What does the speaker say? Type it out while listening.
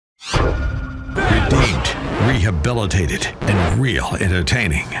rehabilitated, and real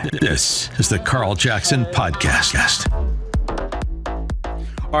entertaining. This is the Carl Jackson Podcast.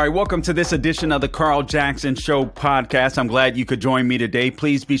 All right, welcome to this edition of the Carl Jackson Show podcast. I'm glad you could join me today.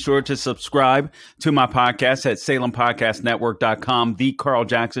 Please be sure to subscribe to my podcast at SalemPodcastNetwork.com,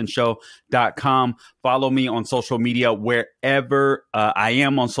 thecarljacksonshow.com. Follow me on social media wherever I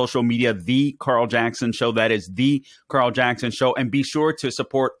am on social media, The Carl Jackson Show. That is The Carl Jackson Show. And be sure to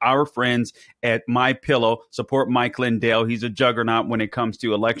support our friends at My Pillow. Support Mike Lindell. He's a juggernaut when it comes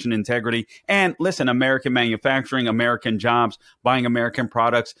to election integrity. And listen, American manufacturing, American jobs, buying American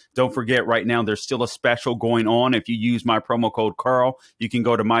products. Don't forget, right now, there's still a special going on. If you use my promo code Carl, you can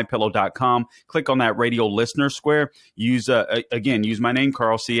go to mypillow.com, click on that radio listener square. Use my name,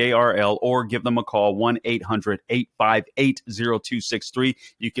 Carl, C-A-R-L, or give them a call, 1-800-858-0263.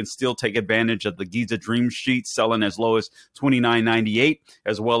 You can still take advantage of the Giza Dream Sheets selling as low as $29.98,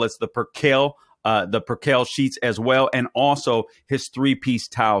 as well as the Percale sheets as well, and also his 3-piece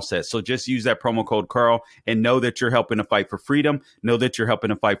towel set. So just use that promo code Carl and know that you're helping to fight for freedom. Know that you're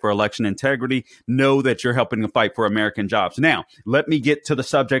helping to fight for election integrity. Know that you're helping to fight for American jobs. Now, let me get to the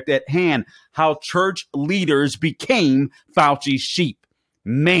subject at hand, how church leaders became Fauci's sheep.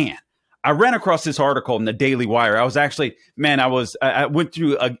 Man, I ran across this article in the Daily Wire. I went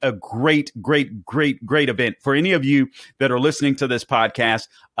through a great event. For any of you that are listening to this podcast,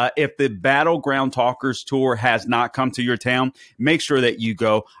 if the Battleground Talkers Tour has not come to your town, make sure that you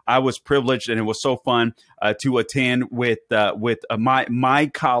go. I was privileged, and it was so fun to attend with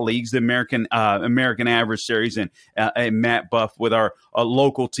my colleagues, the American Average Series, and Matt Buff with our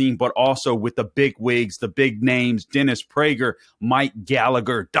local team, but also with the big wigs, the big names, Dennis Prager, Mike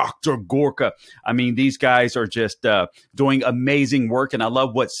Gallagher, Dr. Gorka. I mean, these guys are just doing amazing work, and I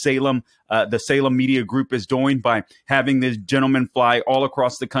love what the Salem Media Group is doing by having this gentleman fly all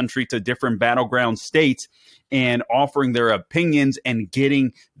across the country to different battleground states and offering their opinions and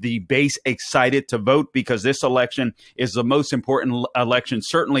getting the base excited to vote, because this election is the most important election,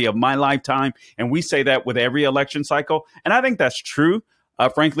 certainly of my lifetime. And we say that with every election cycle. And I think that's true.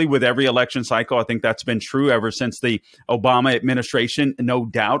 Frankly, with every election cycle, I think that's been true ever since the Obama administration, no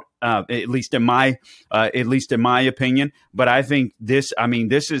doubt, at least in my opinion. But I think this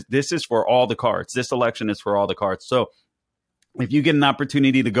is for all the cards. This election is for all the cards. So if you get an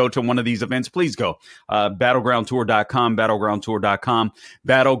opportunity to go to one of these events, please go. Battlegroundtour.com,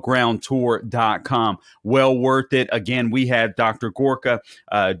 battlegroundtour.com. Well worth it. Again, we had Dr. Gorka,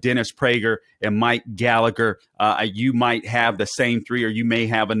 Dennis Prager, and Mike Gallagher. You might have the same three, or you may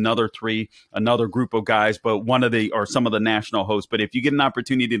have another group of guys, but some of the national hosts. But if you get an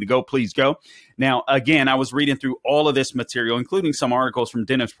opportunity to go, please go. Now, again, I was reading through all of this material, including some articles from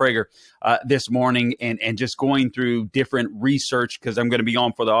Dennis Prager this morning, and just going through different research, because I'm going to be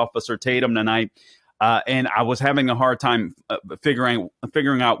on for the Officer Tatum tonight. And I was having a hard time figuring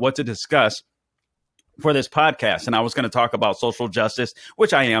out what to discuss for this podcast. And I was going to talk about social justice,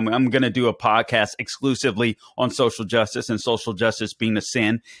 which I am. I'm going to do a podcast exclusively on social justice, and social justice being a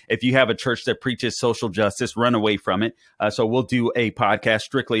sin. If you have a church that preaches social justice, run away from it. So we'll do a podcast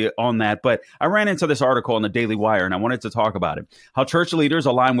strictly on that. But I ran into this article in the Daily Wire, and I wanted to talk about it. How church leaders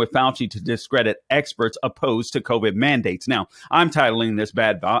align with Fauci to discredit experts opposed to COVID mandates. Now, I'm titling this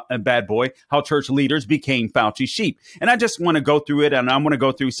bad boy, How Church Leaders Became Fauci's Sheep. And I just want to go through it, and I want to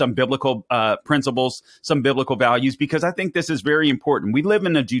go through some biblical principles, some biblical values, because I think this is very important. We live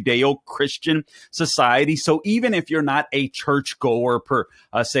in a Judeo-Christian society. So even if you're not a churchgoer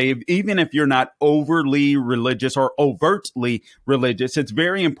even if you're not overly religious or overtly religious, it's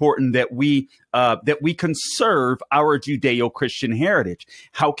very important that we conserve our Judeo-Christian heritage.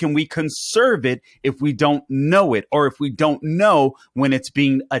 How can we conserve it if we don't know it, or if we don't know when it's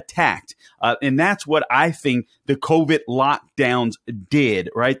being attacked? And that's what I think the COVID lockdowns did,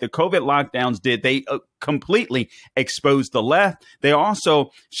 right? The COVID lockdowns did. They completely exposed the left. They also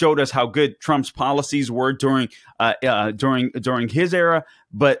showed us how good Trump's policies were during his era.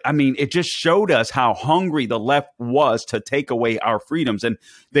 But I mean, it just showed us how hungry the left was to take away our freedoms, and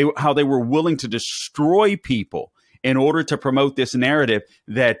how they were willing to destroy people in order to promote this narrative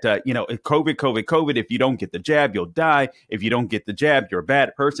that, COVID, if you don't get the jab, you'll die. If you don't get the jab, you're a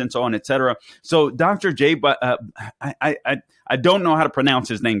bad person, so on, et cetera. So Dr. J, I don't know how to pronounce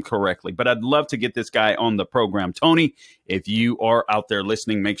his name correctly, but I'd love to get this guy on the program. Tony, if you are out there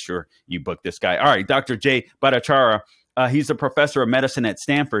listening, make sure you book this guy. All right, Dr. J. Bhattacharya. He's a professor of medicine at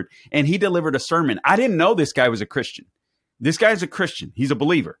Stanford, and he delivered a sermon. I didn't know this guy was a Christian. This guy's a Christian. He's a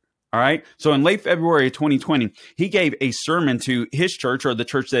believer. All right. So in late February of 2020, he gave a sermon to his church, or the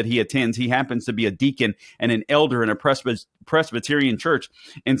church that he attends. He happens to be a deacon and an elder in a Presbyterian church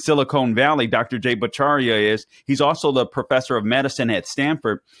in Silicon Valley. Dr. Bhattacharya is. He's also the professor of medicine at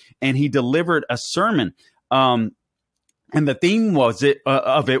Stanford, and he delivered a sermon. And the theme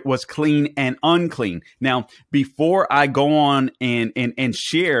of it was clean and unclean. Now, before I go on and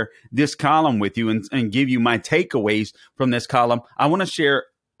share this column with you and give you my takeaways from this column, I want to share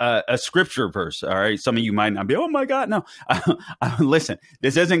a scripture verse. All right. Some of you might not be, oh my God, no. Listen,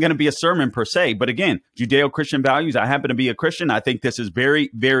 this isn't going to be a sermon per se, but again, Judeo-Christian values. I happen to be a Christian. I think this is very,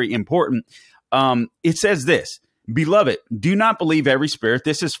 very important. It says this: Beloved, do not believe every spirit.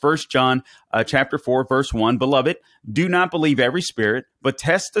 This is 1 John chapter 4, verse 1. Beloved, do not believe every spirit, but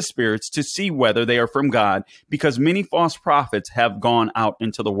test the spirits to see whether they are from God, because many false prophets have gone out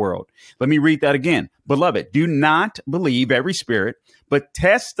into the world. Let me read that again. Beloved, do not believe every spirit, but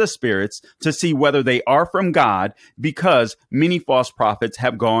test the spirits to see whether they are from God, because many false prophets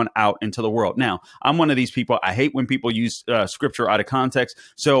have gone out into the world. Now, I'm one of these people. I hate when people use scripture out of context.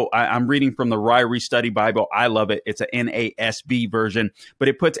 So I'm reading from the Ryrie Study Bible. I love it. It's a NASB version, but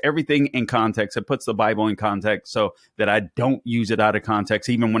it puts everything in context. It puts the Bible in context so that I don't use it out of context,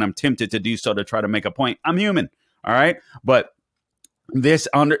 even when I'm tempted to do so to try to make a point. I'm human. All right. But this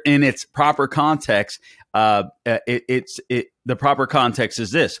in its proper context, the proper context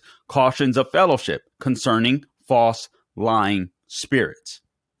is this: cautions of fellowship concerning false lying spirits.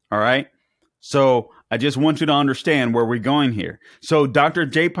 All right. So I just want you to understand where we're going here. So Dr.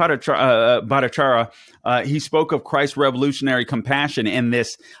 Bhattacharya, he spoke of Christ's revolutionary compassion in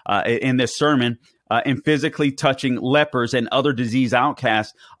this sermon, in physically touching lepers and other disease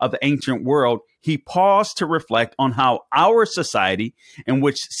outcasts of the ancient world. He paused to reflect on how our society, in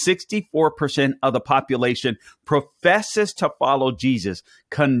which 64% of the population professes to follow Jesus,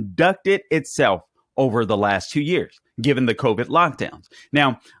 conducted itself over the last 2 years, given the COVID lockdowns.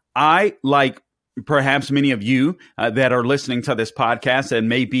 Now, I, like perhaps many of you that are listening to this podcast and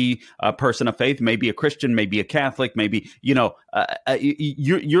may be a person of faith, maybe a Christian, maybe a Catholic, maybe, you're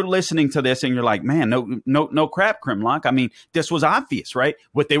listening to this and you're like, man, no crap, Crimlock. I mean, this was obvious, right?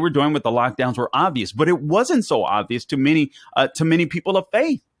 What they were doing with the lockdowns were obvious, but it wasn't so obvious to many people of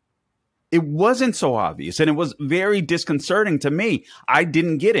faith. It wasn't so obvious, and it was very disconcerting to me. I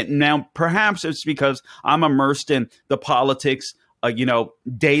didn't get it. Now, perhaps it's because I'm immersed in the politics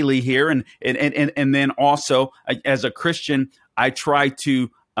daily here. And then also as a Christian, I try to,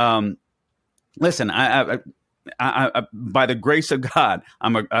 listen, I by the grace of God,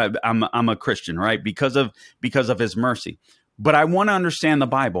 I'm a Christian, right? Because of his mercy. But I want to understand the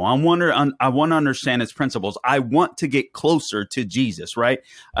Bible. I want to understand its principles. I want to get closer to Jesus, right?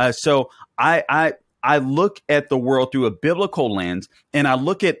 So I look at the world through a biblical lens, and I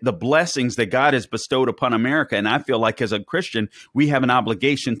look at the blessings that God has bestowed upon America. And I feel like as a Christian, we have an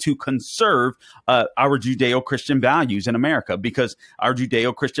obligation to conserve our Judeo-Christian values in America, because our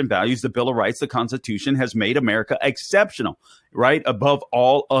Judeo-Christian values, the Bill of Rights, the Constitution, has made America exceptional, right? Above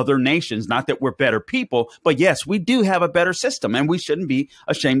all other nations. Not that we're better people, but yes, we do have a better system, and we shouldn't be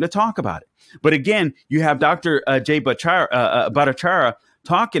ashamed to talk about it. But again, you have Dr. Bhattacharya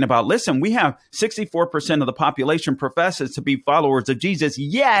talking about, listen, we have 64% of the population professes to be followers of Jesus,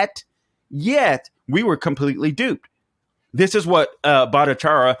 yet we were completely duped. This is what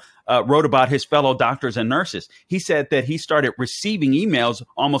Bhattacharya wrote about his fellow doctors and nurses. He said that he started receiving emails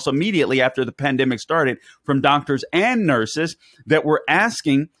almost immediately after the pandemic started from doctors and nurses that were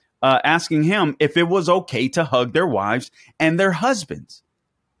asking him if it was okay to hug their wives and their husbands.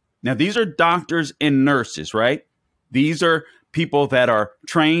 Now, these are doctors and nurses, right? These are people that are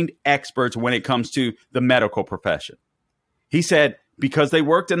trained experts when it comes to the medical profession. He said because they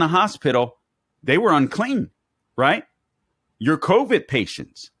worked in the hospital, they were unclean, right? Your COVID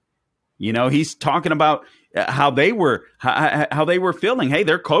patients, he's talking about how they were feeling. Hey,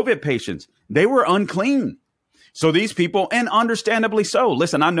 they're COVID patients. They were unclean. So these people, and understandably so,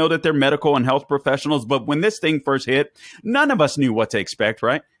 listen, I know that they're medical and health professionals, but when this thing first hit, none of us knew what to expect,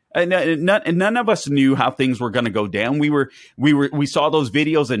 right? None of us knew how things were going to go down. We saw those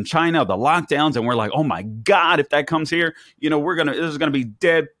videos in China, the lockdowns, and we're like, oh my God, if that comes here, there's going to be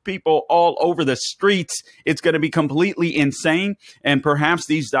dead people all over the streets. It's going to be completely insane. And perhaps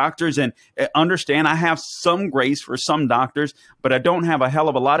these doctors, and understand, I have some grace for some doctors, but I don't have a hell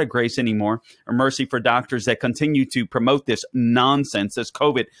of a lot of grace anymore, or mercy for doctors that continue to promote this nonsense, this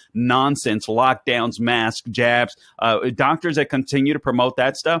COVID nonsense, lockdowns, masks, jabs, doctors that continue to promote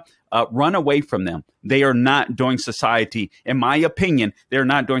that stuff. run away from them. They are not doing society, in my opinion, they're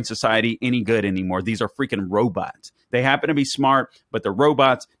not doing society any good anymore. These are freaking robots. They happen to be smart, but they're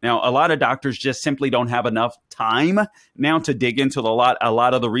robots. Now, a lot of doctors just simply don't have enough time now to dig into a lot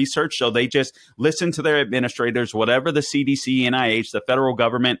of the research. So they just listen to their administrators, whatever the CDC, NIH, the federal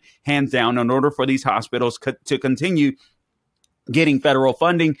government hands down in order for these hospitals to continue getting federal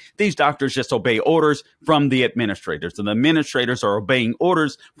funding. These doctors just obey orders from the administrators, and the administrators are obeying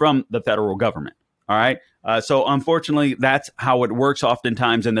orders from the federal government. All right. So unfortunately, that's how it works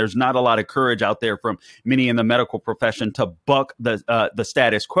oftentimes. And there's not a lot of courage out there from many in the medical profession to buck the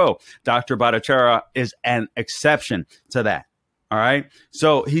status quo. Dr. Bhattacharya is an exception to that. All right.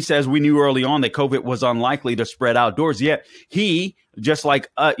 So he says we knew early on that COVID was unlikely to spread outdoors. Yet he, just like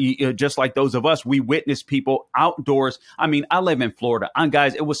those of us, we witnessed people outdoors. I mean, I live in Florida.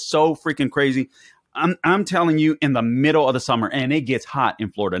 Guys, it was so freaking crazy. I'm telling you, in the middle of the summer, and it gets hot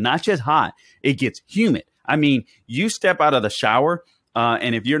in Florida. Not just hot, it gets humid. I mean, you step out of the shower,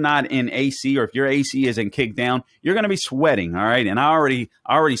 and if you're not in AC, or if your AC isn't kicked down, you're going to be sweating. All right. And I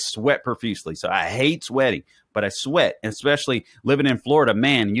already sweat profusely. So I hate sweating, but I sweat, especially living in Florida.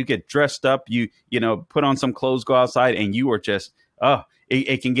 Man, you get dressed up, you put on some clothes, go outside, and you are just,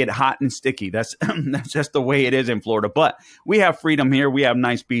 it can get hot and sticky. That's just the way it is in Florida. But we have freedom here. We have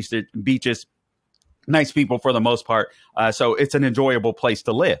nice beaches. Nice people for the most part. So it's an enjoyable place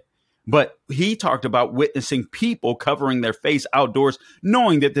to live. But he talked about witnessing people covering their face outdoors,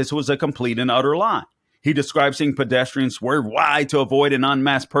 knowing that this was a complete and utter lie. He describes seeing pedestrians swerve wide to avoid an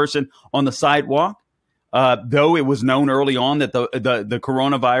unmasked person on the sidewalk. Though it was known early on that the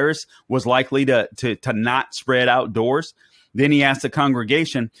coronavirus was likely to not spread outdoors. Then he asked the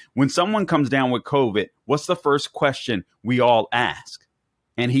congregation, when someone comes down with COVID, what's the first question we all ask?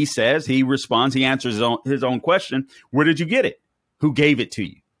 And he says, he answers his own question. Where did you get it? Who gave it to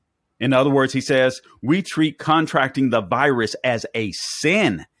you? In other words, he says, we treat contracting the virus as a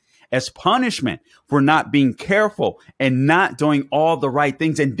sin, as punishment for not being careful and not doing all the right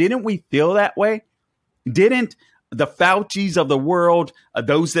things. And didn't we feel that way? Didn't the Faucis of the world,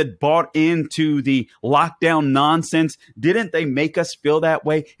 those that bought into the lockdown nonsense, didn't they make us feel that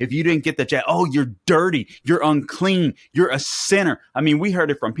way? If you didn't get the jab, oh, you're dirty, you're unclean, you're a sinner. I mean, we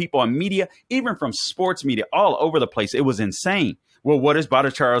heard it from people in media, even from sports media, all over the place. It was insane. Well, what is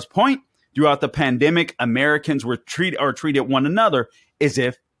Bhattacharya's point? Throughout the pandemic, Americans treated one another as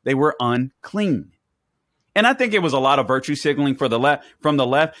if they were unclean. And I think it was a lot of virtue signaling from the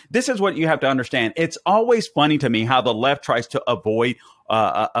left. This is what you have to understand. It's always funny to me how the left tries to avoid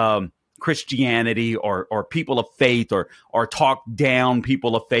Christianity or people of faith or talk down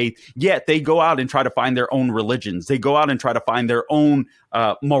people of faith. Yet they go out and try to find their own religions. They go out and try to find their own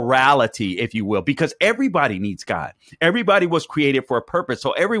morality, if you will, because everybody needs God. Everybody was created for a purpose.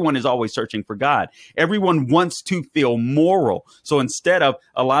 So everyone is always searching for God. Everyone wants to feel moral. So instead of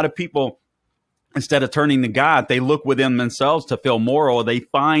turning to God, they look within themselves to feel moral. They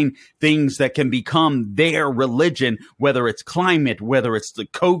find things that can become their religion, whether it's climate, whether it's the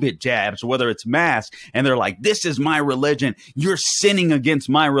COVID jabs, whether it's masks. And they're like, this is my religion. You're sinning against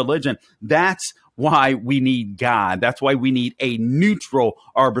my religion. That's why we need God. That's why we need a neutral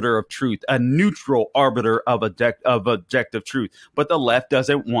arbiter of truth, a neutral arbiter of objective truth. But the left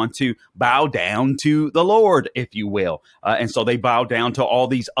doesn't want to bow down to the Lord, if you will. And so they bow down to all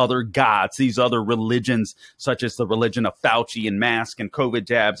these other gods, these other religions, such as the religion of Fauci and mask and COVID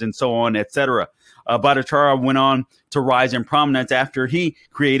jabs and so on, etc. Bhattacharya went on to rise in prominence after he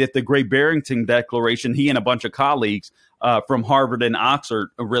created the Great Barrington Declaration. He and a bunch of colleagues from Harvard and Oxford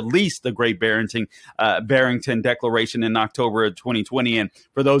released the Great Barrington Declaration in October of 2020. And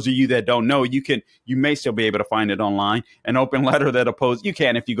for those of you that don't know, you may still be able to find it online. An open letter that opposed, you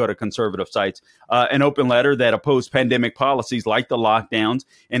can if you go to conservative sites, an open letter that opposed pandemic policies like the lockdowns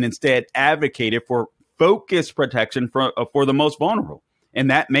and instead advocated for focused protection for the most vulnerable.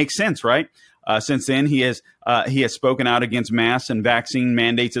 And that makes sense, right? Since then, he has spoken out against masks and vaccine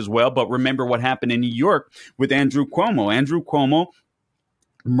mandates as well. But remember what happened in New York with Andrew Cuomo. Andrew Cuomo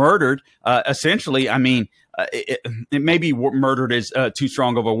murdered, essentially. I mean, it maybe murdered is too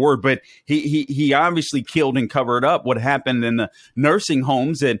strong of a word, but he obviously killed and covered up what happened in the nursing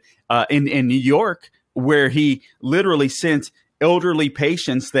homes in New York, where he literally sent elderly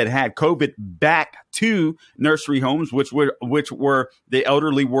patients that had COVID back to nursery homes, which were the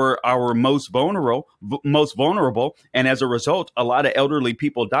elderly were our most vulnerable. And as a result, a lot of elderly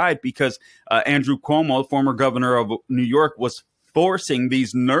people died because Andrew Cuomo, former governor of New York, was forcing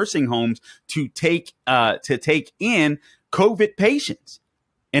these nursing homes to take in COVID patients.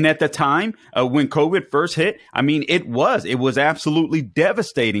 And at the time when COVID first hit, I mean, it was absolutely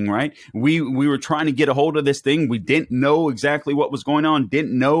devastating, right? We were trying to get a hold of this thing. We didn't know exactly what was going on,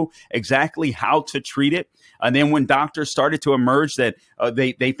 didn't know exactly how to treat it. And then when doctors started to emerge that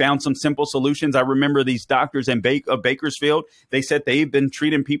they found some simple solutions. I remember these doctors in Bakersfield, they said they've been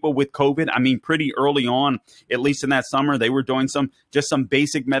treating people with COVID. I mean, pretty early on, at least in that summer, they were doing some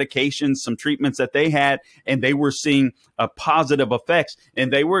basic medications, some treatments that they had, and they were seeing positive effects,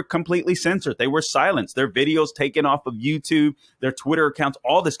 and they were completely censored. They were silenced. Their videos taken off of YouTube, their Twitter accounts,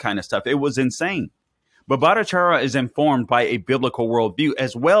 all this kind of stuff. It was insane. But Bhattacharya is informed by a biblical worldview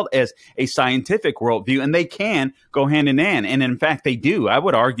as well as a scientific worldview, and they can go hand in hand. And in fact, they do. I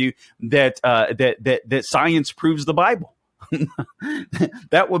would argue that that science proves the Bible.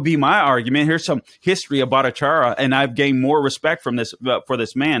 That would be my argument. Here's some history of Bhattacharya, and I've gained more respect from this for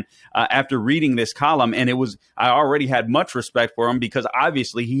this man after reading this column. And I already had much respect for him because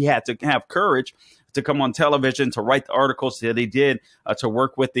obviously he had to have courage to come on television, to write the articles that he did, to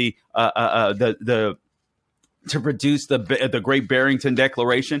work with to produce the Great Barrington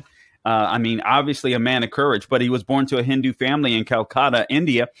Declaration. I mean, obviously a man of courage, but he was born to a Hindu family in Calcutta,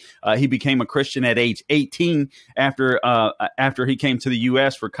 India. He became a Christian at age 18 after he came to the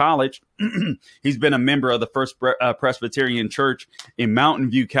U.S. for college. He's been a member of the First Presbyterian Church in Mountain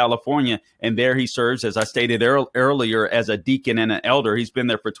View, California, and there he serves, as I stated earlier, as a deacon and an elder. He's been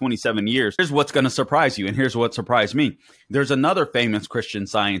there for 27 years. Here's what's going to surprise you, and here's what surprised me. There's another famous Christian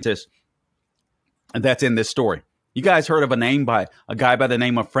scientist that's in this story. You guys heard of a guy by the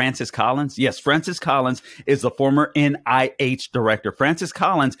name of Francis Collins? Yes, Francis Collins is the former NIH director. Francis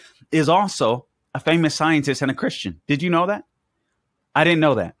Collins is also a famous scientist and a Christian. Did you know that? I didn't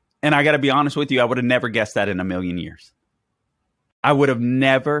know that. And I got to be honest with you, I would have never guessed that in a million years. I would have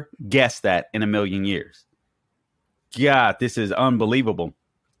never guessed that in a million years. God, this is unbelievable.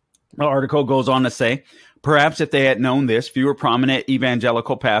 The article goes on to say, perhaps if they had known this, fewer prominent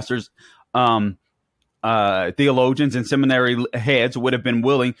evangelical pastors, theologians and seminary heads would have been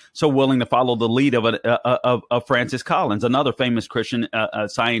willing to follow the lead of Francis Collins, another famous Christian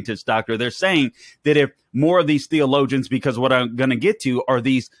scientist, doctor. They're saying that if more of these theologians, because what I'm going to get to are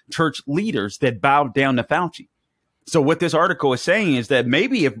these church leaders that bowed down to Fauci. So what this article is saying is that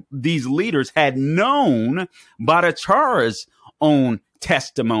maybe if these leaders had known Bhattacharya's own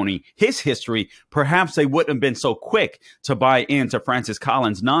testimony, his history, perhaps they wouldn't have been so quick to buy into Francis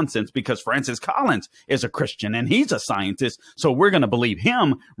Collins' nonsense, because Francis Collins is a Christian and he's a scientist. So we're going to believe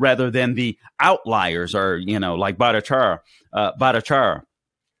him rather than the outliers, or, like Bhattacharya.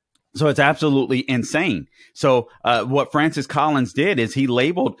 So it's absolutely insane. So what Francis Collins did is he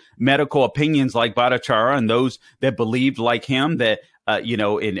labeled medical opinions like Bhattacharya and those that believed like him, that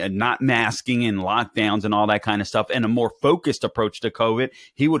in not masking and lockdowns and all that kind of stuff, and a more focused approach to COVID.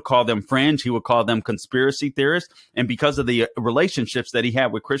 He would call them fringe. He would call them conspiracy theorists. And because of the relationships that he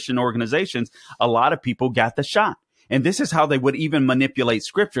had with Christian organizations, a lot of people got the shot. And this is how they would even manipulate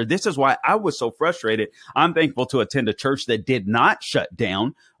scripture. This is why I was so frustrated. I'm thankful to attend a church that did not shut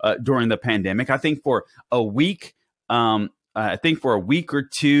down during the pandemic. I think for a week, or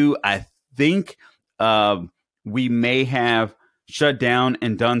two, I think we may have shut down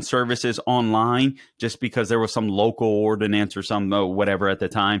and done services online just because there was some local ordinance or some whatever at the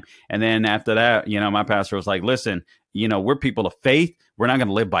time. And then after that, my pastor was like, listen, we're people of faith. We're not going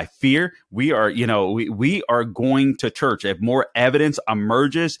to live by fear. We are, we are going to church. If more evidence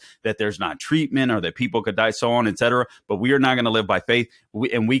emerges that there's not treatment or that people could die, so on, et cetera, but we are not going to live by faith.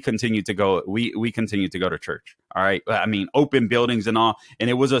 We continue to go. We continue to go to church. All right. I mean, open buildings and all. And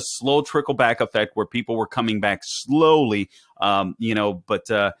it was a slow trickle back effect where people were coming back slowly, but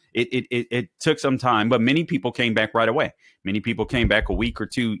it took some time. But many people came back right away. Many people came back a week or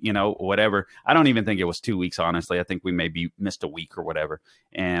two, whatever. I don't even think it was 2 weeks, honestly. I think we maybe missed a week or whatever.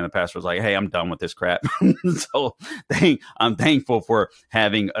 And the pastor was like, hey, I'm done with this crap. So I'm thankful for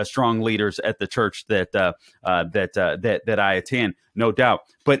having strong leaders at the church that I attend, no doubt.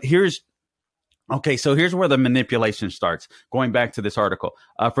 But here's where the manipulation starts. Going back to this article,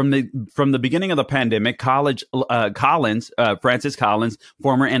 from the beginning of the pandemic, Francis Collins,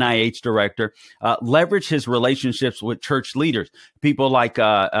 former NIH director, leveraged his relationships with church leaders, people like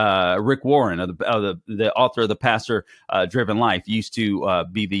Rick Warren, the author of the Pastor Driven Life, used to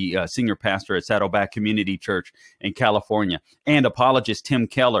be the senior pastor at Saddleback Community Church in California, and apologist Tim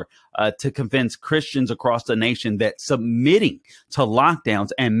Keller, to convince Christians across the nation that submitting to lockdowns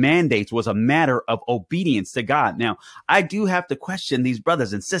and mandates was a matter of obedience to God. Now, I do have to question these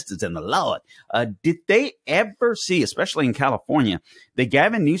brothers and sisters in the Lord. Did they ever see, especially in California, that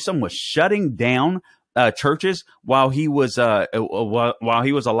Gavin Newsom was shutting down churches while he was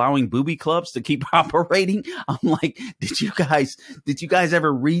allowing booby clubs to keep operating. I'm like, did you guys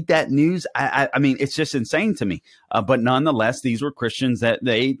ever read that news? I mean, it's just insane to me. But nonetheless, these were Christians that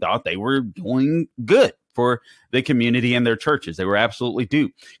they thought they were doing good for the community and their churches. They were absolutely due.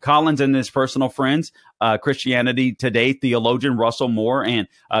 Collins and his personal friends, Christianity Today theologian Russell Moore and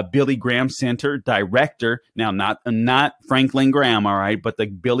Billy Graham Center director, now not Franklin Graham, all right, but the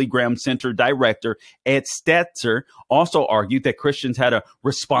Billy Graham Center director, Ed Stetzer, also argued that Christians had a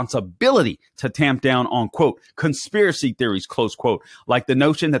responsibility to tamp down on, quote, conspiracy theories, close quote, like the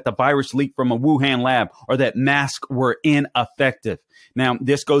notion that the virus leaked from a Wuhan lab or that masks were ineffective. Now,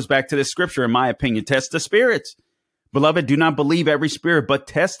 this goes back to the scripture, in my opinion. Test the spirits. Beloved, do not believe every spirit, but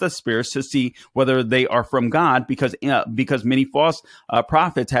test the spirits to see whether they are from God, because many false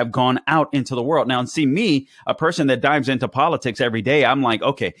prophets have gone out into the world. Now, see me, a person that dives into politics every day, I'm like,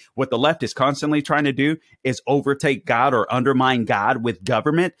 okay, what the left is constantly trying to do is overtake God or undermine God with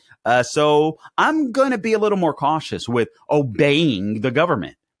government. So I'm going to be a little more cautious with obeying the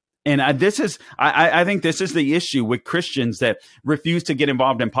government. And I think this is the issue with Christians that refuse to get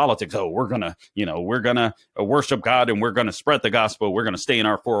involved in politics. Oh, we're going to worship God and we're going to spread the gospel. We're going to stay in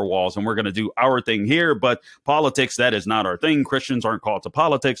our four walls and we're going to do our thing here. But politics, that is not our thing. Christians aren't called to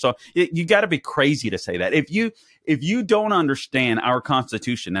politics. So you got to be crazy to say that. If you don't understand our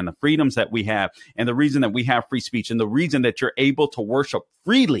Constitution and the freedoms that we have and the reason that we have free speech and the reason that you're able to worship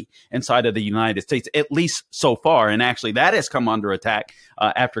freely inside of the United States, at least so far, and actually that has come under attack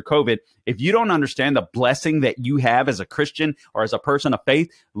after COVID. If you don't understand the blessing that you have as a Christian or as a person of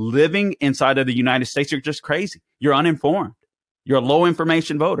faith living inside of the United States, you're just crazy. You're uninformed. You're a low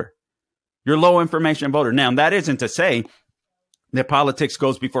information voter. Now, that isn't to say that politics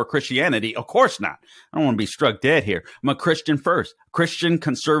goes before Christianity. Of course not. I don't want to be struck dead here. I'm a Christian first, Christian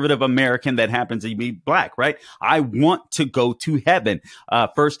conservative American that happens to be black, right? I want to go to heaven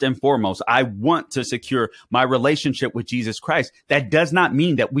first and foremost. I want to secure my relationship with Jesus Christ. That does not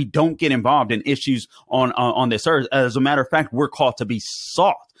mean that we don't get involved in issues on this earth. As a matter of fact, we're called to be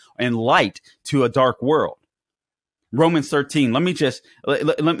salt and light to a dark world. Romans 13. Let me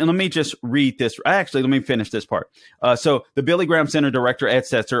just read this. Actually, let me finish this part. So the Billy Graham Center director, Ed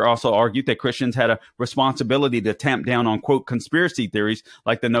Stetzer, also argued that Christians had a responsibility to tamp down on, quote, conspiracy theories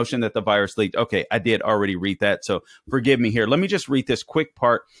like the notion that the virus leaked. Okay, I did already read that, so forgive me here. Let me just read this quick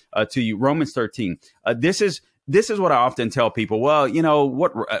part to you. Romans 13. This is what I often tell people. Well, you know,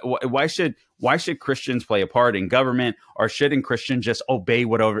 why should Christians play a part in government, or shouldn't Christians just obey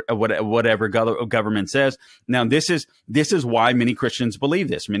whatever government says? Now, this is why many Christians believe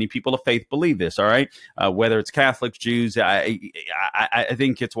this. Many people of faith believe this. All right, whether it's Catholics, Jews, I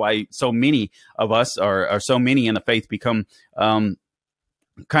think it's why so many of us or so many in the faith become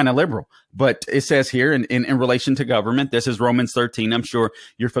kind of liberal. But it says here in relation to government, this is Romans 13. I'm sure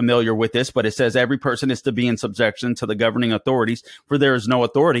you're familiar with this, but it says every person is to be in subjection to the governing authorities, for there is no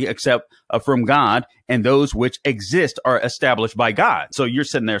authority except from God, and those which exist are established by God. So you're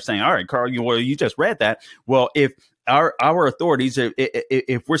sitting there saying, all right, Carl, you just read that. Well, if our authorities,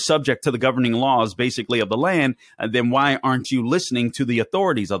 if we're subject to the governing laws, basically, of the land, then why aren't you listening to the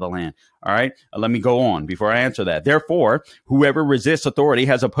authorities of the land? All right, let me go on before I answer that. Therefore, whoever resists authority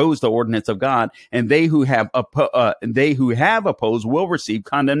has opposed the ordinance of God, and they who have opposed will receive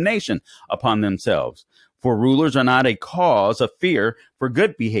condemnation upon themselves. For rulers are not a cause of fear for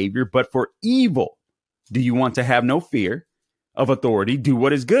good behavior, but for evil. Do you want to have no fear of authority? Do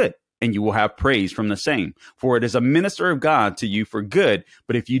what is good, and you will have praise from the same. For it is a minister of God to you for good.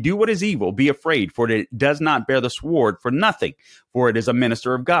 But if you do what is evil, be afraid, for it does not bear the sword for nothing. For it is a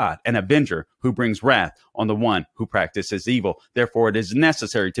minister of God, an avenger who brings wrath on the one who practices evil. Therefore, it is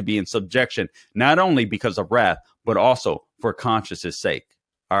necessary to be in subjection, not only because of wrath, but also for conscience' sake.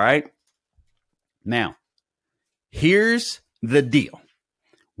 All right. Now, here's the deal.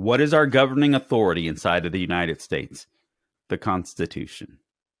 What is our governing authority inside of the United States? The Constitution.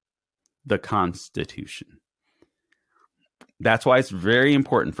 The Constitution. That's why it's very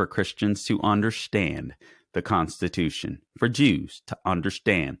important for Christians to understand the Constitution, for Jews to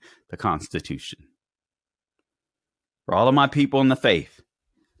understand the Constitution, for all of my people in the faith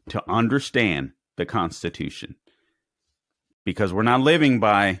to understand the Constitution, because we're not living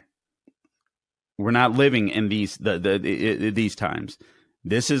in these times.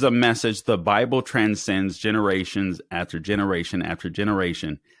 This is a message the Bible transcends generations after generation after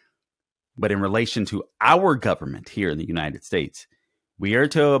generation. But in relation to our government here in the United States, we are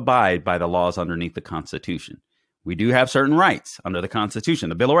to abide by the laws underneath the Constitution. We do have certain rights under the Constitution,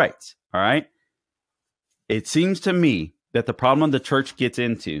 the Bill of Rights. All right. It seems to me that the problem the church gets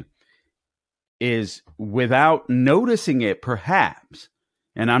into is without noticing it, perhaps,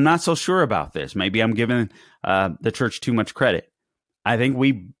 and I'm not so sure about this. Maybe I'm giving the church too much credit. I think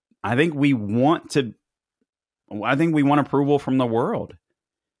we want approval from the world.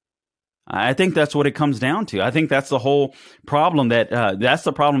 I think that's what it comes down to. I think that's the whole problem that's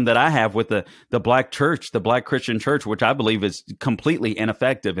the problem that I have with the black church, the black Christian church, which I believe is completely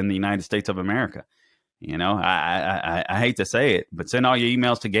ineffective in the United States of America. You know, I hate to say it, but send all your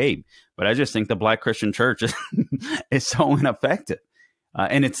emails to Gabe. But I just think the black Christian church is so ineffective.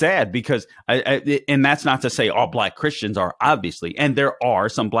 And it's sad because and that's not to say all black Christians are, obviously, and there are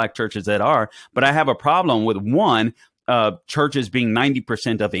some black churches that are, but I have a problem with churches being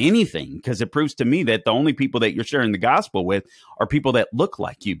 90% of anything, because it proves to me that the only people that you're sharing the gospel with are people that look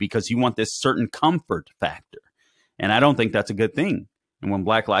like you, because you want this certain comfort factor. And I don't think that's a good thing. And when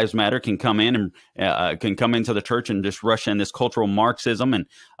Black Lives Matter can come in and can come into the church and just rush in this cultural Marxism and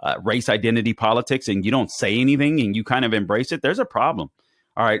race identity politics, and you don't say anything and you kind of embrace it, there's a problem.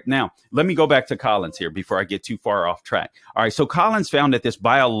 All right. Now, let me go back to Collins here before I get too far off track. All right. So Collins founded this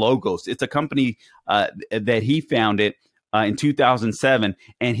BioLogos. It's a company that he founded in 2007,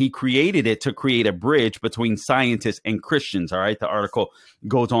 and he created it to create a bridge between scientists and Christians. All right. The article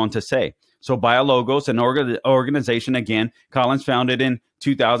goes on to say. So BioLogos, an organization, again, Collins founded in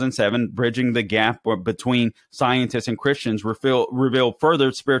 2007, bridging the gap between scientists and Christians, reveal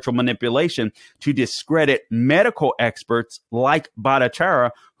further spiritual manipulation to discredit medical experts like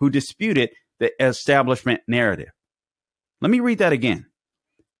Bhattacharya, who disputed the establishment narrative. Let me read that again.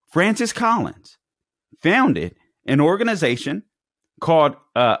 Francis Collins founded an organization called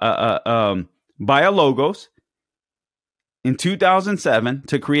BioLogos in 2007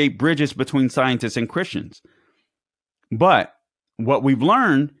 to create bridges between scientists and Christians. But what we've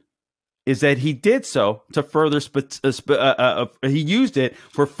learned is that he did so to further, he used it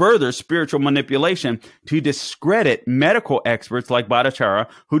for further spiritual manipulation to discredit medical experts like Bhattacharya,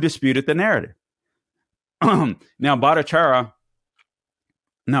 who disputed the narrative. Now, Bhattacharya,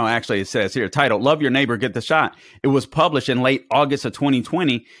 no, actually, it says here, titled, Love Your Neighbor, Get the Shot. It was published in late August of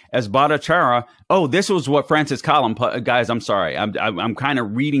 2020 as Bhattacharya. Oh, this was what Francis Collins, guys, I'm sorry. I'm kind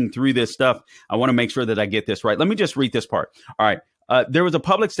of reading through this stuff. I want to make sure that I get this right. Let me just read this part. All right. There was a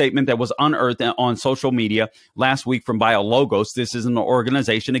public statement that was unearthed on social media last week from BioLogos. This is an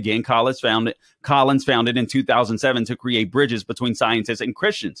organization, again, Collins founded in 2007 to create bridges between scientists and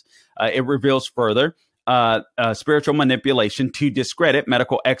Christians. It reveals further spiritual manipulation to discredit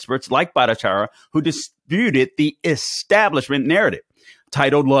medical experts like Bhattacharya, who disputed the establishment narrative.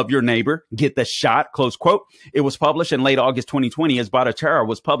 Titled Love Your Neighbor, Get the Shot, close quote. It was published in late August 2020 as Bhattacharya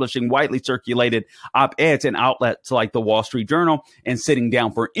was publishing widely circulated op-eds in outlets like the Wall Street Journal and sitting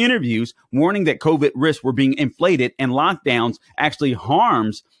down for interviews, warning that COVID risks were being inflated and lockdown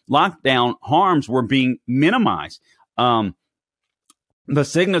harms were being minimized. The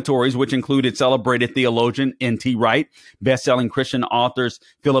signatories, which included celebrated theologian N.T. Wright, best-selling Christian authors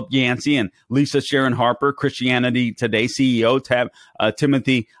Philip Yancey and Lisa Sharon Harper, Christianity Today CEO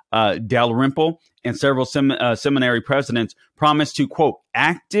Timothy Dalrymple, and several seminary presidents, promised to, quote,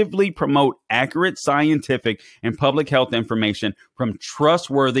 actively promote accurate scientific and public health information from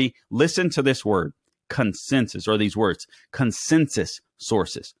trustworthy, listen to this word, consensus, or these words, consensus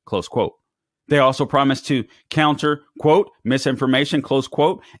sources, close quote. They also promised to counter, quote, misinformation, close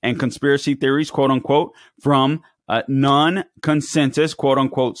quote, and conspiracy theories, quote unquote, from non-consensus, quote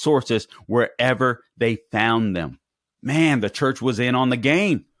unquote, sources wherever they found them. Man, the church was in on the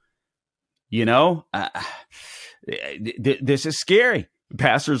game. You know, this is scary.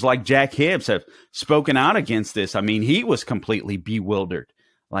 Pastors like Jack Hibbs have spoken out against this. I mean, he was completely bewildered.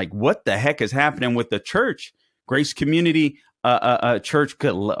 Like, what the heck is happening with the church? Grace Community Church,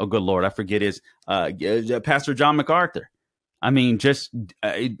 good Lord, I forget his Pastor John MacArthur. I mean, just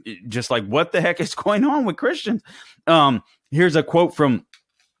like, what the heck is going on with Christians? Here's a quote from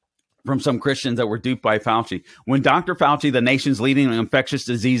some Christians that were duped by Fauci. When Dr. Fauci, the nation's leading infectious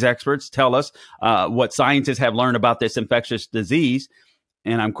disease experts, tell us what scientists have learned about this infectious disease,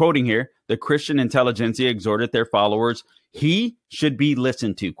 and I'm quoting here, the Christian intelligentsia exhorted their followers, he should be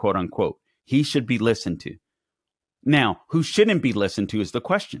listened to, quote unquote. He should be listened to. Now, who shouldn't be listened to is the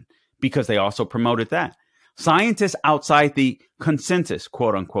question, because they also promoted that. Scientists outside the consensus,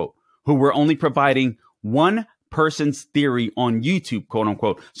 quote unquote, who were only providing one person's theory on YouTube, quote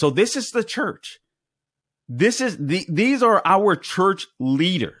unquote. So this is the church. These are our church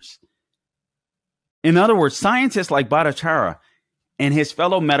leaders. In other words, scientists like Bhattacharya and his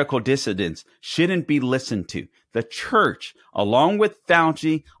fellow medical dissidents shouldn't be listened to. The church, along with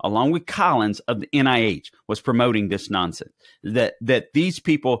Fauci, along with Collins of the NIH, was promoting this nonsense, that these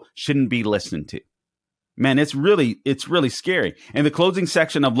people shouldn't be listened to. Man, it's really scary. In the closing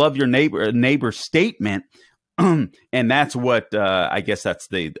section of Love Your Neighbor statement, and that's what I guess that's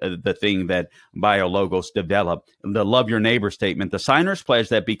the thing that BioLogos developed. The Love Your Neighbor statement. The signers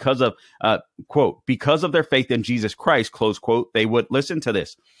pledged that because of quote, because of their faith in Jesus Christ, close quote, they would listen to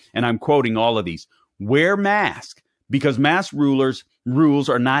this. And I'm quoting all of these. Wear mask, because mask rules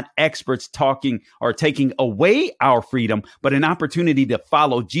are not experts talking or taking away our freedom, but an opportunity to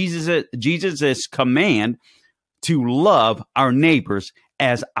follow Jesus's command to love our neighbors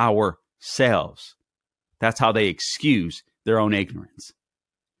as ourselves. That's how they excuse their own ignorance.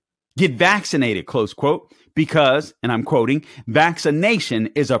 Get vaccinated, close quote, because, and I'm quoting,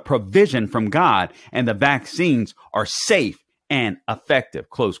 vaccination is a provision from God and the vaccines are safe and effective,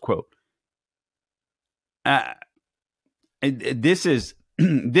 close quote. This is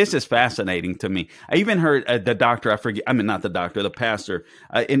fascinating to me. I even heard the doctor, the pastor,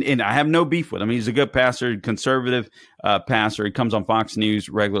 and I have no beef with him. He's a good pastor, conservative pastor. He comes on Fox News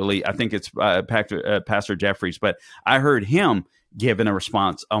regularly. I think it's Pastor Jeffries, but I heard him giving a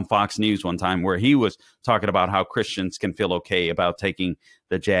response on Fox News one time where he was talking about how Christians can feel okay about taking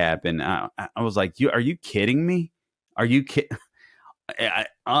the jab. And I was like, are you kidding me? Are you kidding?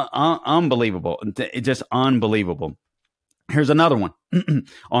 Unbelievable. Just unbelievable. Here's another one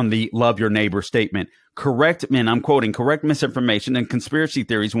on the Love Your Neighbor statement. I'm quoting, correct misinformation and conspiracy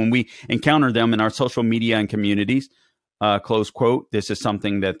theories when we encounter them in our social media and communities. Close quote. This is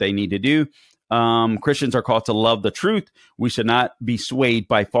something that they need to do. Christians are called to love the truth. We should not be swayed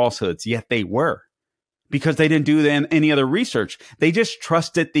by falsehoods. Yet they were, because they didn't do any other research. They just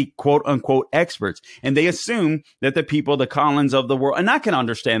trusted the quote unquote experts. And they assume that the people, the Collins of the world, and I can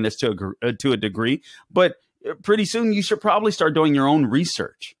understand this to a degree, but pretty soon you should probably start doing your own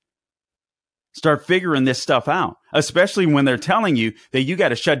research. Start figuring this stuff out, especially when they're telling you that you got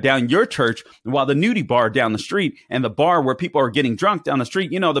to shut down your church while the nudie bar down the street and the bar where people are getting drunk down the street,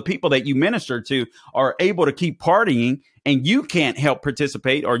 the people that you minister to are able to keep partying, and you can't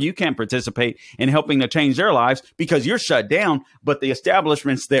participate in helping to change their lives because you're shut down, but the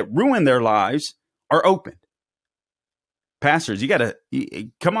establishments that ruin their lives are open. Pastors, you got to,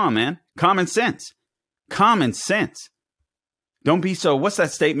 come on, man. Common sense. Don't be so, what's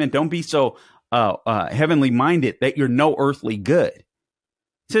that statement? Don't be so heavenly minded that you're no earthly good.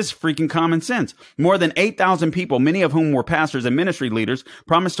 This is freaking common sense. More than 8,000 people, many of whom were pastors and ministry leaders,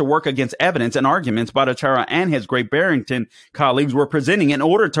 promised to work against evidence and arguments Bhattacharya and his Great Barrington colleagues were presenting in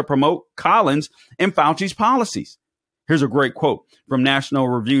order to promote Collins and Fauci's policies. Here's a great quote from National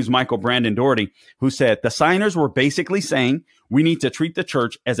Review's Michael Brandon Doherty, who said, the signers were basically saying we need to treat the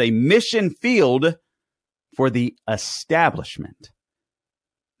church as a mission field for the establishment.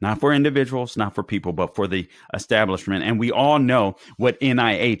 Not for individuals, not for people, but for the establishment. And we all know what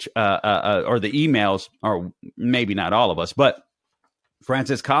NIH or the emails, or maybe not all of us, but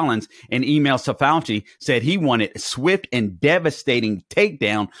Francis Collins in emails to Fauci said he wanted swift and devastating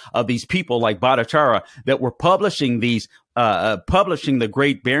takedown of these people like Bhattacharya that were publishing the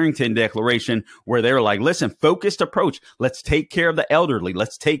Great Barrington Declaration, where they're like, listen, focused approach. Let's take care of the elderly.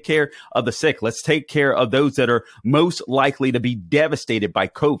 Let's take care of the sick. Let's take care of those that are most likely to be devastated by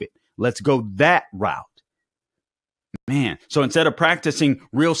COVID. Let's go that route. Man, so instead of practicing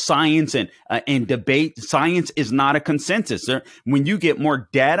real science and debate, science is not a consensus. When you get more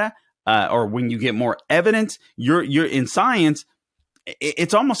data or when you get more evidence, you're in science.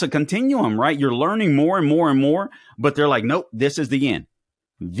 It's almost a continuum, right? You're learning more and more and more, but they're like, nope, this is the end.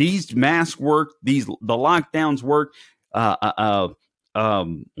 These masks work. The lockdowns work. Lockdowns,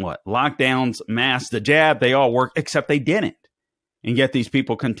 masks, the jab, they all work, except they didn't. And yet these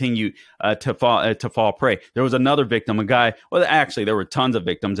people continue to fall prey. There was another victim, a guy. Well, actually, there were tons of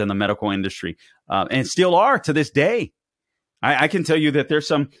victims in the medical industry, and still are to this day. I can tell you that there's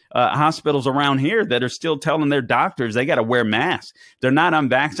some hospitals around here that are still telling their doctors they got to wear masks. They're not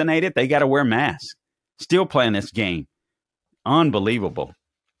unvaccinated. They got to wear masks. Still playing this game. Unbelievable.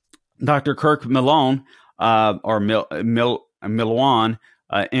 Dr. Kirk Milone, Milwan, Milhoan,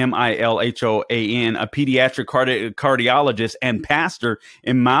 a pediatric cardiologist and pastor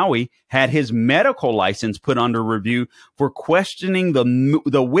in Maui, had his medical license put under review for questioning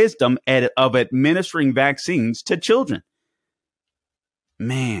the wisdom of administering vaccines to children.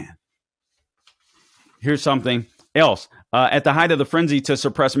 Man, here's something else. At the height of the frenzy to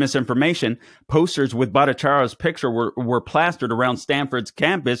suppress misinformation, posters with Bhattacharya's picture were plastered around Stanford's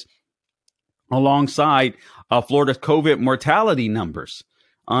campus alongside Florida's COVID mortality numbers.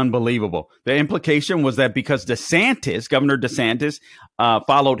 Unbelievable. The implication was that because Governor DeSantis,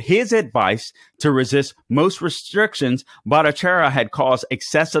 followed his advice to resist most restrictions, Bhattacharya had caused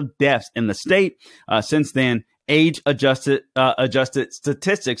excessive deaths in the state. Since then, age-adjusted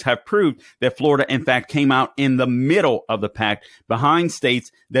statistics have proved that Florida, in fact, came out in the middle of the pack behind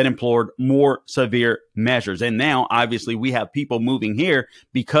states that employed more severe measures. And now, obviously, we have people moving here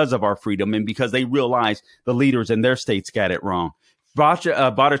because of our freedom and because they realize the leaders in their states got it wrong.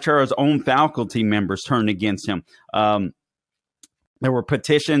 Bhattacharya's own faculty members turned against him. There were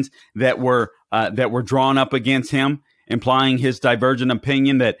petitions that were drawn up against him, implying his divergent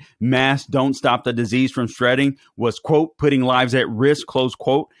opinion that masks don't stop the disease from spreading was, quote, putting lives at risk, close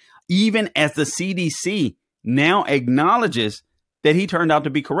quote, even as the CDC now acknowledges that he turned out to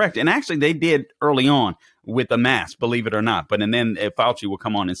be correct. And actually, they did early on with the mask, believe it or not. But and then Fauci will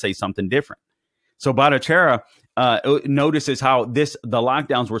come on and say something different. So Bhattacharya notices how the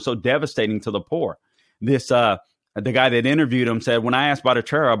lockdowns were so devastating to the poor. The guy that interviewed him said, when I asked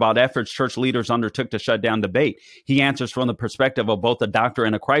Bhattacharya about efforts church leaders undertook to shut down debate, he answers from the perspective of both a doctor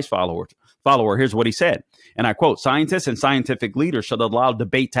and a Christ follower. Here's what he said. And I quote, scientists and scientific leaders should allow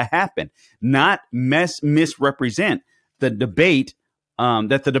debate to happen, not misrepresent the debate,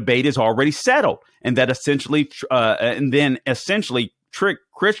 that the debate is already settled and that essentially trick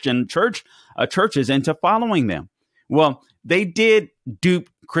Christian churches into following them. Well, they did dupe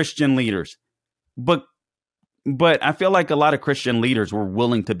Christian leaders, but I feel like a lot of Christian leaders were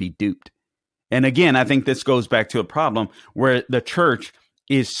willing to be duped. And again, I think this goes back to a problem where the church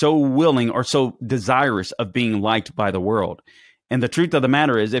is so willing or so desirous of being liked by the world. And the truth of the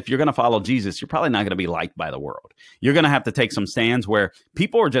matter is, if you're going to follow Jesus, you're probably not going to be liked by the world. You're going to have to take some stands where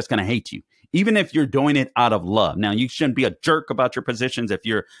people are just going to hate you, even if you're doing it out of love. Now, you shouldn't be a jerk about your positions if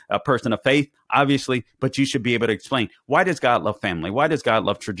you're a person of faith, obviously, but you should be able to explain, why does God love family? Why does God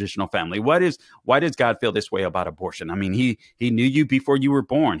love traditional family? Why does God feel this way about abortion? I mean, he knew you before you were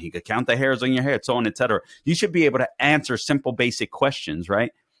born. He could count the hairs on your head, so on, et cetera. You should be able to answer simple, basic questions,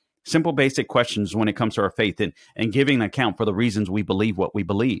 right? Simple, basic questions when it comes to our faith and giving an account for the reasons we believe what we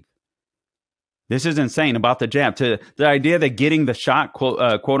believe. This is insane about the jab. To the idea that getting the shot, quote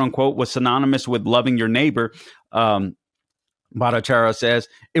unquote, was synonymous with loving your neighbor. Bhattacharya says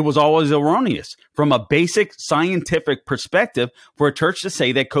it was always erroneous from a basic scientific perspective for a church to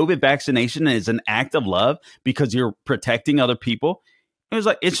say that COVID vaccination is an act of love because you're protecting other people. It was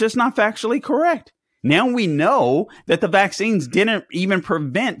like, it's just not factually correct. Now we know that the vaccines didn't even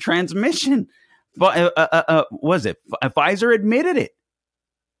prevent transmission. Was it? Pfizer admitted it.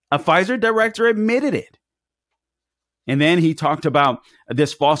 A Pfizer director admitted it. And then he talked about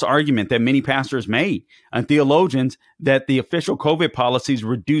this false argument that many pastors made and theologians that the official COVID policies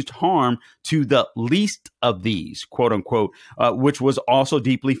reduced harm to the least of these, quote unquote, which was also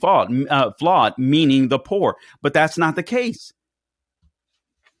deeply flawed, meaning the poor. But that's not the case.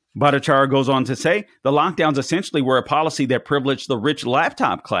 Bhattacharya goes on to say the lockdowns essentially were a policy that privileged the rich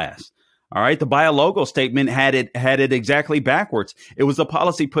laptop class. All right. The buy a logo statement had it exactly backwards. It was a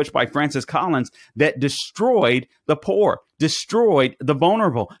policy pushed by Francis Collins that destroyed the poor, destroyed the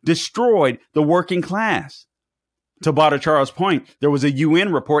vulnerable, destroyed the working class. To Bhattacharya's point, there was a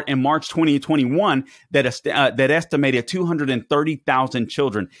UN report in March 2021 that estimated 230,000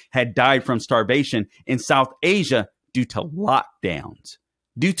 children had died from starvation in South Asia due to lockdowns.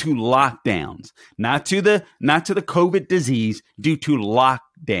 Not to the COVID disease, due to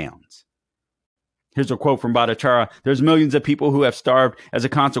lockdowns. Here's a quote from Bhattacharya. There's millions of people who have starved as a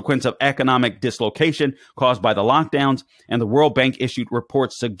consequence of economic dislocation caused by the lockdowns, and the World Bank issued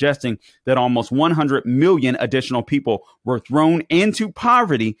reports suggesting that almost 100 million additional people were thrown into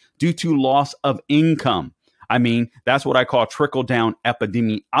poverty due to loss of income. I mean, that's what I call trickle-down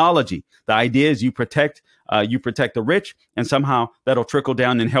epidemiology. The idea is you protect the rich, and somehow that'll trickle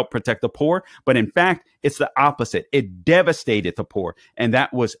down and help protect the poor. But in fact, it's the opposite. It devastated the poor, and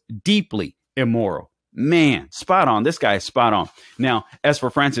that was deeply immoral. Man, spot on. This guy is spot on. Now, as for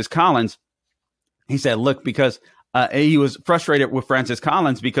Francis Collins, he said, look, because he was frustrated with Francis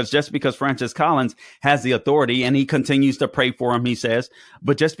Collins because just because Francis Collins has the authority, and he continues to pray for him, he says,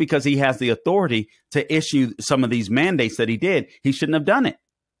 but just because he has the authority to issue some of these mandates that he did, he shouldn't have done it.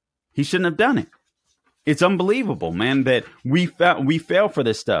 He shouldn't have done it. It's unbelievable, man, that we fail for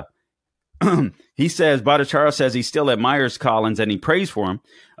this stuff. He says, Bhattacharya says he still admires Collins and he prays for him,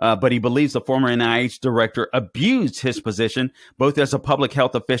 but he believes the former NIH director abused his position, both as a public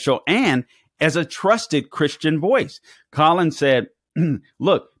health official and as a trusted Christian voice. Collins said,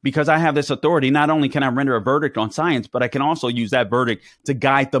 look, because I have this authority, not only can I render a verdict on science, but I can also use that verdict to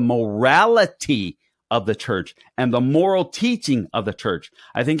guide the morality of the church and the moral teaching of the church.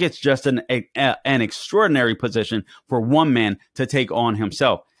 I think it's just an extraordinary position for one man to take on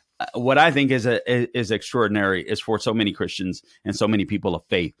himself. What I think is extraordinary is for so many Christians and so many people of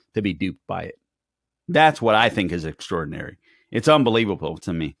faith to be duped by it. That's what I think is extraordinary. It's unbelievable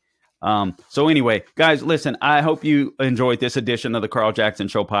to me. So anyway, guys, listen, I hope you enjoyed this edition of the Carl Jackson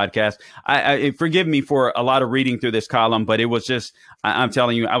Show podcast. Forgive me for a lot of reading through this column, but it was just, I'm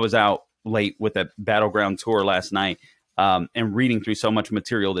telling you, I was out late with a Battleground tour last night and reading through so much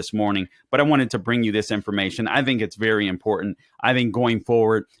material this morning. But I wanted to bring you this information. I think it's very important. I think going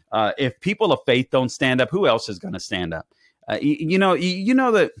forward, if people of faith don't stand up, who else is going to stand up? You know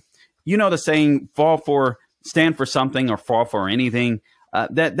the saying, stand for something or fall for anything.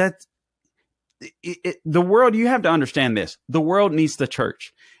 The world, you have to understand this. The world needs the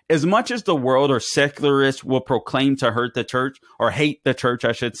church. As much as the world or secularists will proclaim to hurt the church or hate the church,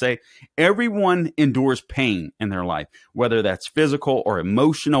 I should say, everyone endures pain in their life, whether that's physical or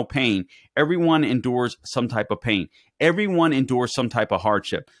emotional pain. Everyone endures some type of pain. Everyone endures some type of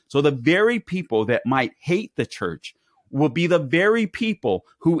hardship. So the very people that might hate the church will be the very people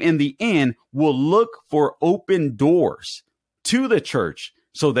who in the end will look for open doors to the church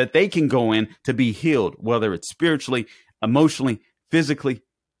so that they can go in to be healed, whether it's spiritually, emotionally, physically.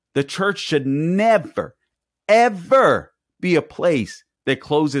 The church should never, ever be a place that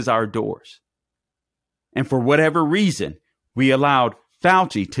closes our doors. And for whatever reason, we allowed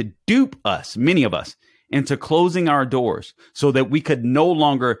Fauci to dupe us, many of us, into closing our doors so that we could no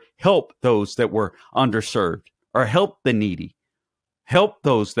longer help those that were underserved or help the needy, help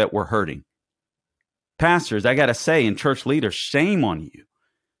those that were hurting. Pastors, I got to say, and church leaders, shame on you.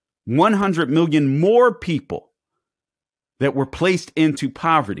 100 million more people that were placed into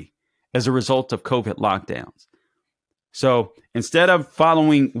poverty as a result of COVID lockdowns. So instead of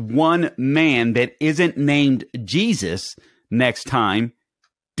following one man that isn't named Jesus next time,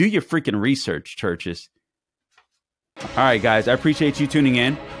 do your freaking research, churches. All right, guys, I appreciate you tuning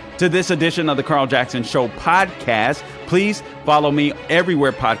in to this edition of the Carl Jackson Show podcast. Please follow me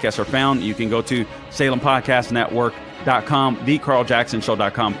everywhere podcasts are found. You can go to SalemPodcastNetwork.com,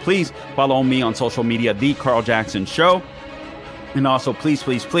 thecarljacksonshow.com. Please follow me on social media, The Carl Jackson Show. And also, please,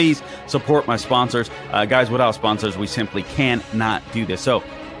 please, please support my sponsors. Guys, without sponsors, we simply cannot do this. So,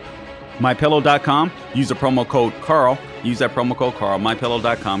 MyPillow.com, use the promo code Carl. Use that promo code Carl,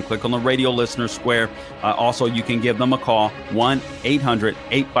 MyPillow.com. Click on the radio listener square. Also, you can give them a call,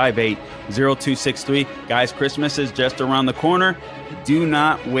 1-800-858-0263. Guys, Christmas is just around the corner. Do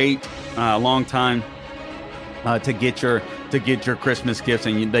not wait a long time to get your Christmas gifts,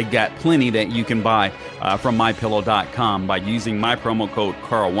 and they got plenty that you can buy from MyPillow.com by using my promo code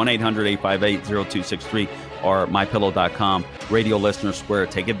Carl, 1-800-858-0263, or MyPillow.com, Radio Listener Square.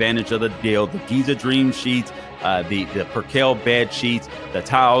 Take advantage of the deal. The Giza Dream Sheets, the Percale bed sheets, the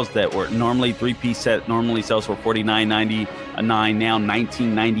towels that were normally 3-piece set, normally sells for $49.99, now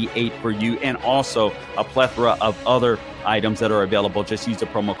 $19.98 for you, and also a plethora of other items that are available. Just use the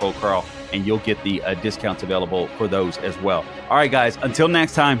promo code Carl, and you'll get the discounts available for those as well. All right, guys, until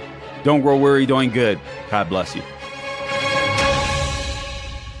next time, don't grow weary doing good. God bless you.